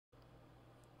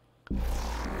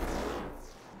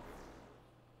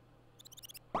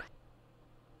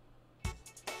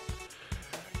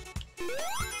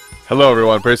Hello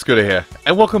everyone, Brace Good here,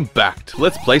 and welcome back to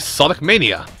Let's Play Sonic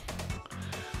Mania!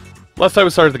 Last time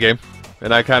we started the game,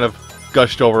 and I kind of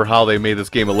gushed over how they made this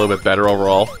game a little bit better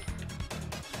overall.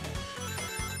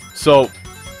 So,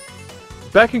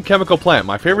 back in Chemical Plant,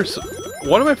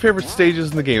 one of my favorite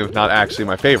stages in the game, if not actually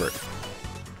my favorite.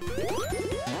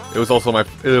 It was also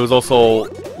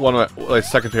one of my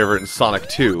second favorite in Sonic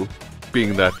 2,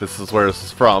 being that this is where this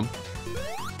is from.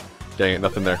 Dang it,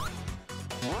 nothing there.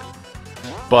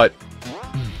 But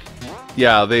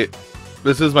yeah,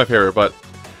 this is my favorite, but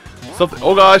something.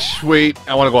 Oh gosh, wait,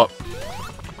 I want to go up.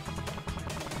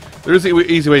 There's an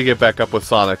easy way to get back up with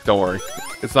Sonic. Don't worry,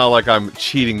 it's not like I'm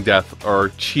cheating death or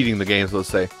cheating the game, so let's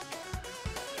say.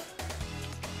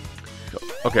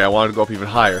 Okay, I wanted to go up even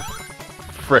higher.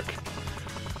 Frick!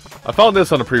 I found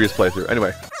this on a previous playthrough.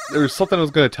 Anyway, there's something I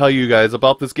was going to tell you guys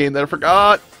about this game that I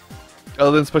forgot.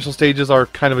 Other than special stages are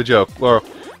kind of a joke. Well,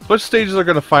 special stages are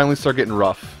going to finally start getting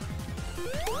rough.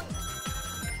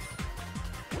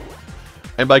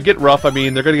 And by get rough, I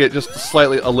mean they're going to get just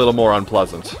slightly a little more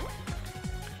unpleasant.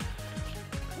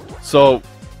 So,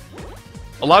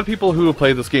 a lot of people who have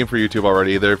played this game for YouTube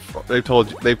already, there's a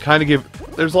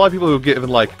lot of people who have given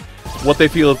like what they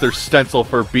feel is their stencil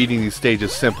for beating these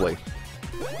stages simply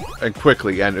and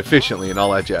quickly and efficiently and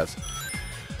all that jazz.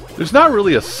 There's not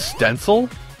really a stencil.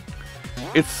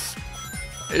 This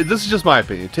is just my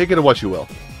opinion. Take it to what you will.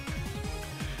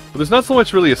 But there's not so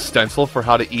much really a stencil for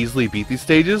how to easily beat these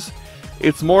stages.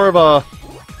 It's more or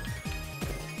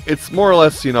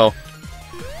less, you know,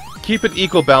 keep an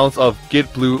equal balance of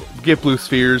get blue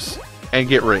spheres and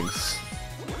get rings.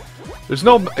 There's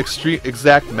no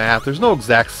exact math. There's no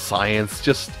exact science.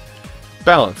 Just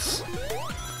balance.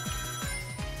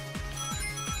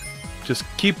 Just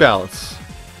keep balance.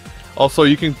 Also,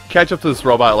 you can catch up to this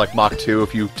robot like Mach 2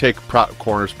 if you take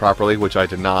corners properly, which I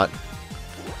did not.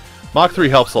 Mach 3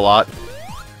 helps a lot.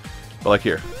 But like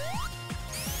here.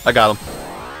 I got him.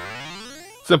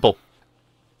 Simple.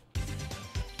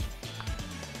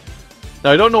 Now,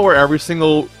 I don't know where every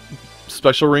single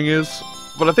special ring is,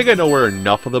 but I think I know where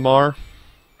enough of them are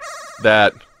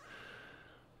that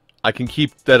I can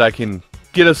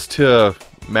get us to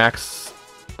max,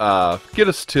 get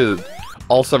us to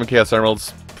all 7 Chaos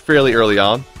Emeralds fairly early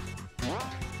on.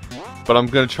 But I'm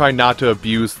going to try not to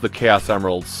abuse the Chaos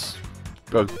Emeralds,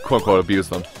 quote-unquote abuse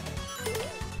them,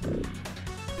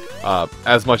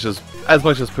 as much as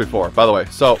before. By the way,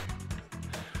 so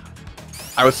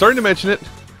I was starting to mention it,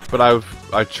 but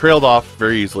I trailed off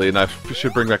very easily, and I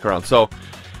should bring back around. So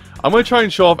I'm going to try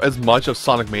and show off as much of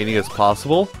Sonic Mania as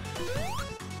possible,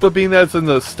 but being that it's in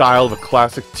the style of a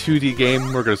classic 2D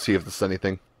game, we're going to see if this is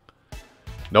anything.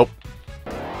 Nope.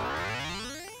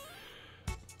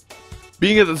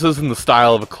 Being that this is in the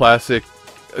style of a classic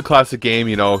game,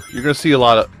 you know, you're going to see a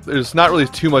lot of... There's not really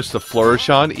too much to flourish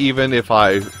on, even if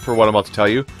for what I'm about to tell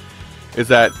you, is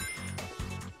that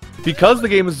because the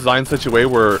game is designed in such a way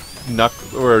where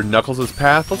Knuckles'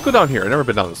 path... Let's go down here. I've never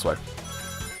been down this way.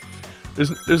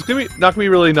 There's not gonna be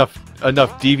really enough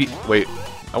Wait,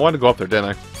 I wanted to go up there,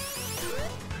 didn't I?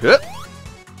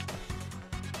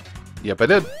 Yep, I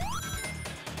did.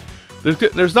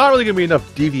 There's not really gonna be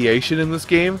enough deviation in this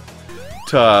game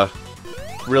to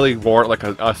really warrant like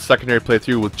a secondary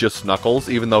playthrough with just Knuckles,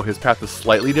 even though his path is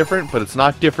slightly different, but it's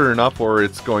not different enough or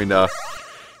it's going to...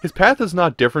 His path is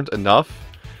not different enough.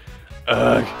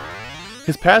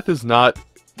 His path is not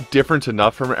different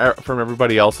enough from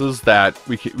everybody else's that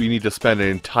we need to spend an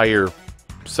entire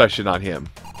session on him.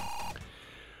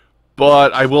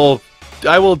 But I will...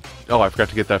 Oh, I forgot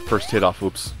to get that first hit off.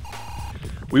 Oops.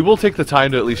 We will take the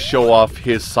time to at least show off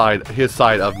his side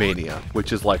of Mania,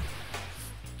 which is like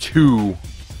 2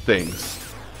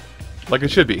 things. Like it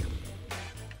should be.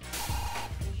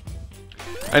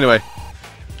 Anyway,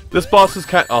 this boss is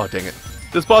oh, dang it.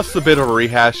 This boss is a bit of a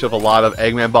rehash of a lot of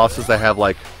Eggman bosses that have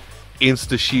like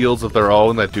insta-shields of their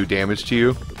own that do damage to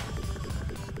you.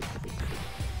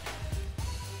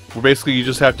 Where basically you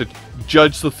just have to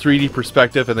judge the 3D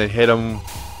perspective and then hit them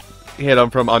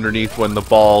from underneath when the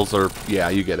balls are... Yeah,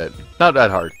 you get it. Not that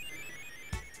hard.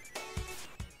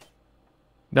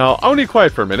 Now, I want to be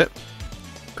quiet for a minute,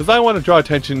 because I want to draw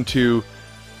attention to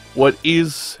what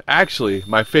is actually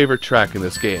my favorite track in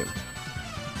this game.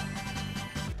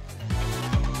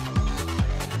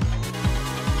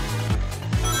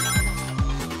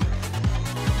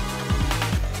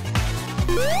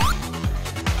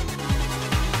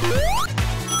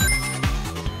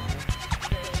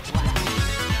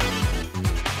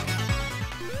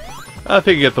 I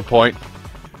think you get the point.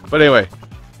 But anyway,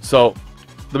 So,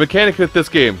 the mechanic with this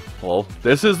game, well,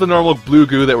 this is the normal blue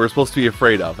goo that we're supposed to be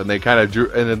afraid of, and they kind of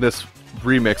drew, and in this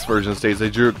remix version stage, they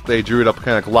drew it up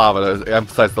kind of like lava to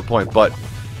emphasize the point, but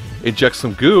inject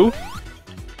some goo,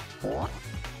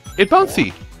 it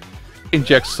bouncy.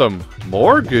 Inject some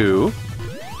more goo,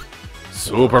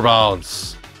 super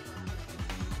bounce.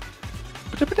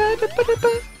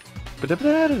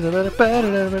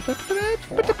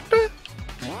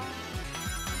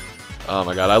 Oh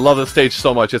my god, I love this stage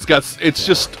so much. It's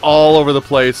just all over the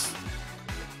place.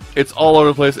 It's all over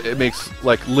the place. It makes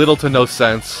like little to no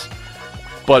sense,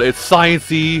 but it's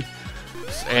sciencey,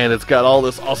 and it's got all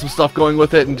this awesome stuff going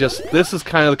with it. And just this is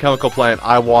kind of the chemical plant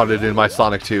I wanted in my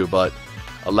Sonic 2, but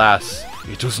alas,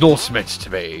 it was not meant to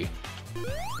be.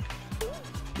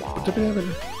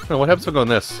 What happens if I go in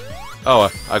this?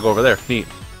 Oh, I go over there. Neat.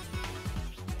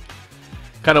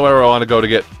 Kind of where I want to go to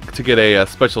get a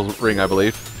special ring, I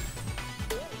believe.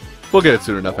 We'll get it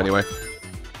soon enough, anyway.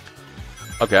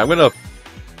 Okay,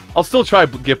 I'll still try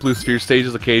to get blue sphere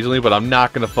stages occasionally, but I'm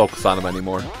not gonna focus on them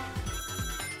anymore.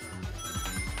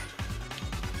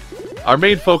 Our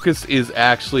main focus is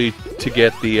actually to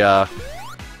get the.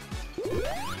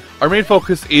 Our main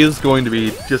focus is going to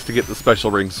be just to get the special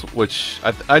rings, which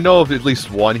I know of at least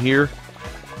one here,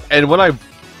 and when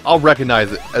I'll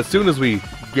recognize it as soon as we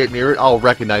get near it. I'll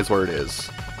recognize where it is.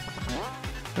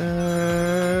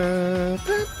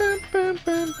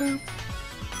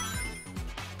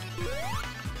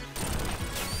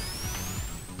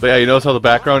 But yeah, you notice how the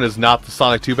background is not the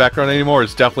Sonic 2 background anymore.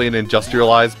 It's definitely an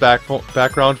industrialized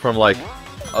background from like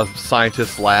a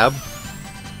scientist's lab.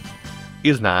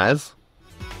 Is nice.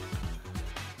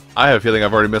 I have a feeling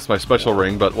I've already missed my special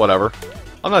ring, but whatever.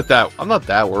 I'm not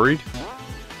that worried.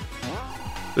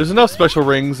 There's enough special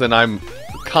rings, and I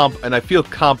feel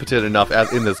competent enough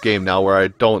in this game now where I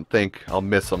don't think I'll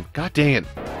miss them. God dang it!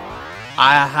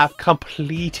 I have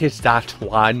completed that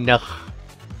one,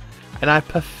 and I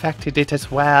perfected it as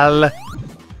well. I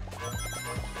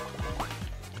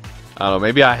don't know.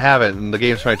 Maybe I haven't, and the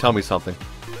game's trying to tell me something.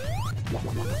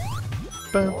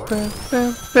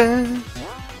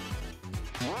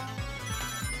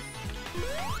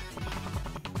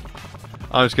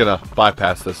 I'm just gonna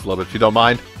bypass this a little bit, if you don't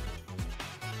mind.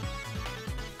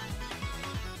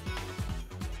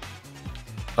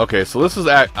 Okay, so this is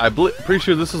I'm pretty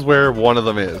sure this is where one of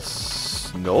them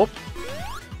is. Nope.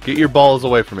 Get your balls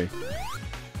away from me.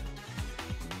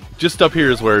 Just up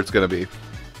here is where it's gonna be.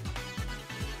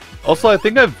 Also, I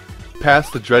think I've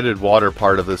passed the dreaded water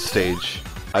part of this stage.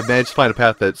 I've managed to find a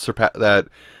path that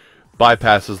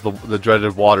bypasses the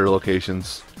dreaded water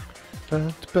locations.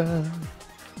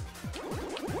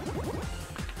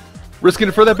 Risking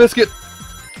it for that biscuit.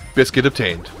 Biscuit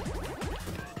obtained.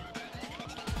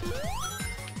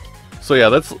 So yeah,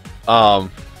 that's gonna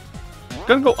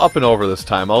go up and over this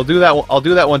time. I'll do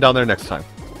that one down there next time.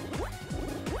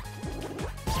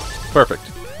 Perfect.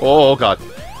 Oh god.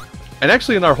 And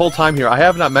actually, in our whole time here, I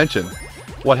have not mentioned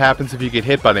what happens if you get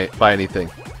hit by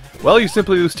anything. Well, you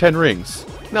simply lose 10 rings.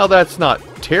 Now that's not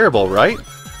terrible, right?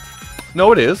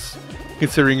 No, it is,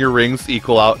 considering your rings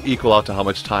equal out to how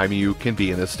much time you can be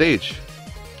in this stage.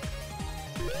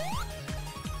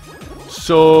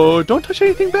 So don't touch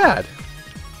anything bad.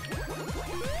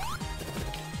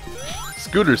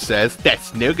 Scooter says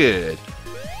that's no good.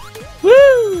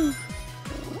 Woo!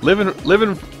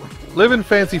 Living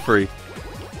fancy free.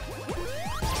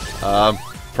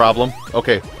 Problem.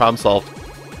 Okay, problem solved.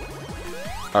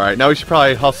 All right, now we should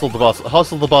probably hustle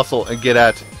the bustle, and get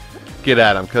at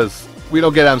him, because we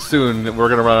don't get at him soon, we're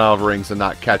gonna run out of rings and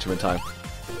not catch him in time.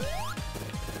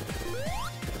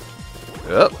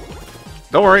 Yep.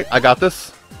 Don't worry, I got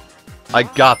this. I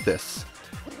got this.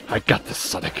 I got this,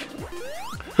 Sonic.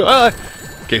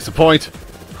 Case in point.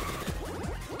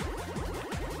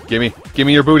 Gimme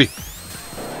your booty.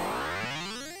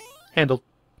 Handled.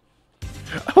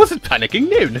 I wasn't panicking,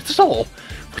 no, not at all.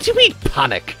 What do you mean,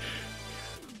 panic?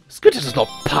 Scooter does not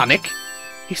panic.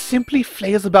 He simply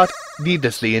flails about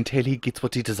needlessly until he gets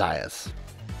what he desires.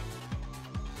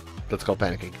 That's called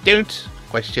panicking. Don't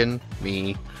question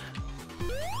me.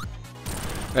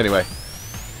 Anyway.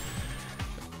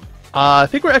 I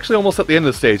think we're actually almost at the end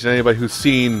of the stage, and anybody who's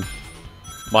seen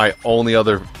my only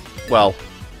other... well,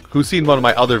 who's seen one of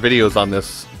my other videos on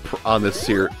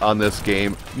this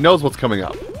game knows what's coming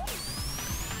up.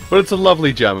 But it's a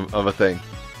lovely gem of a thing.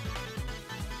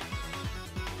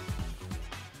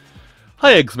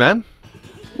 Hi, Eggsman.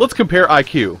 Let's compare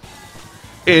IQ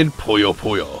in Puyo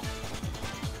Puyo.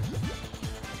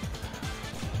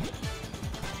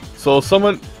 So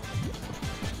someone...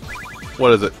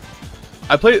 what is it?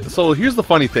 So here's the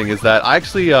funny thing, is that I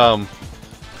actually,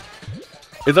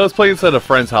 is I was playing this at a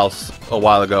friend's house a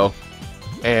while ago,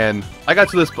 and I got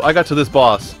to this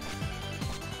boss.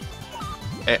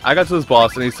 And I got to this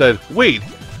boss, and he said, "Wait,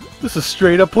 this is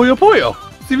straight up Puyo Puyo.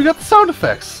 See, we got the sound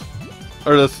effects."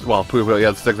 Or this, well, Puyo Puyo, yeah,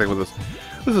 it's the same thing with this.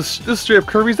 This is straight up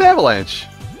Kirby's Avalanche.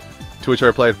 To which I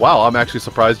replied, "Wow, I'm actually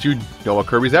surprised you know a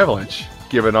Kirby's Avalanche,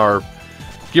 given our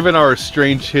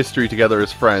strange history together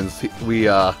as friends. We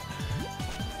didn't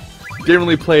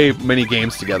really play many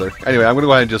games together." Anyway, I'm gonna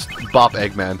go ahead and just bop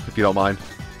Eggman, if you don't mind.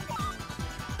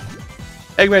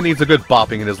 Eggman needs a good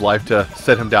bopping in his life to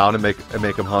set him down and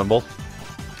make him humble.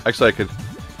 Actually, I could.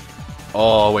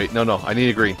 Oh wait, no, I need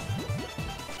to agree.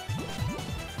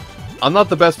 I'm not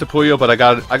the best at Puyo, but I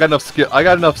got enough skill. I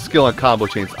got enough skill on combo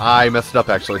chains. I messed it up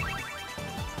actually.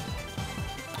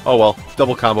 Oh well,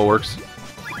 double combo works.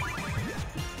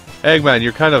 Eggman,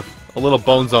 you're kind of a little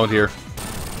bone zoned here.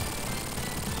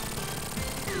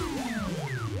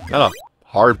 Not a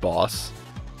hard boss.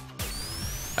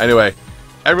 Anyway,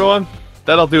 everyone,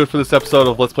 that'll do it for this episode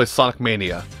of Let's Play Sonic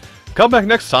Mania. Come back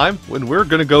next time when we're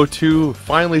gonna go to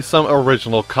finally some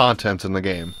original content in the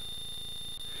game.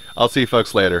 I'll see you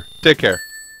folks later. Take care.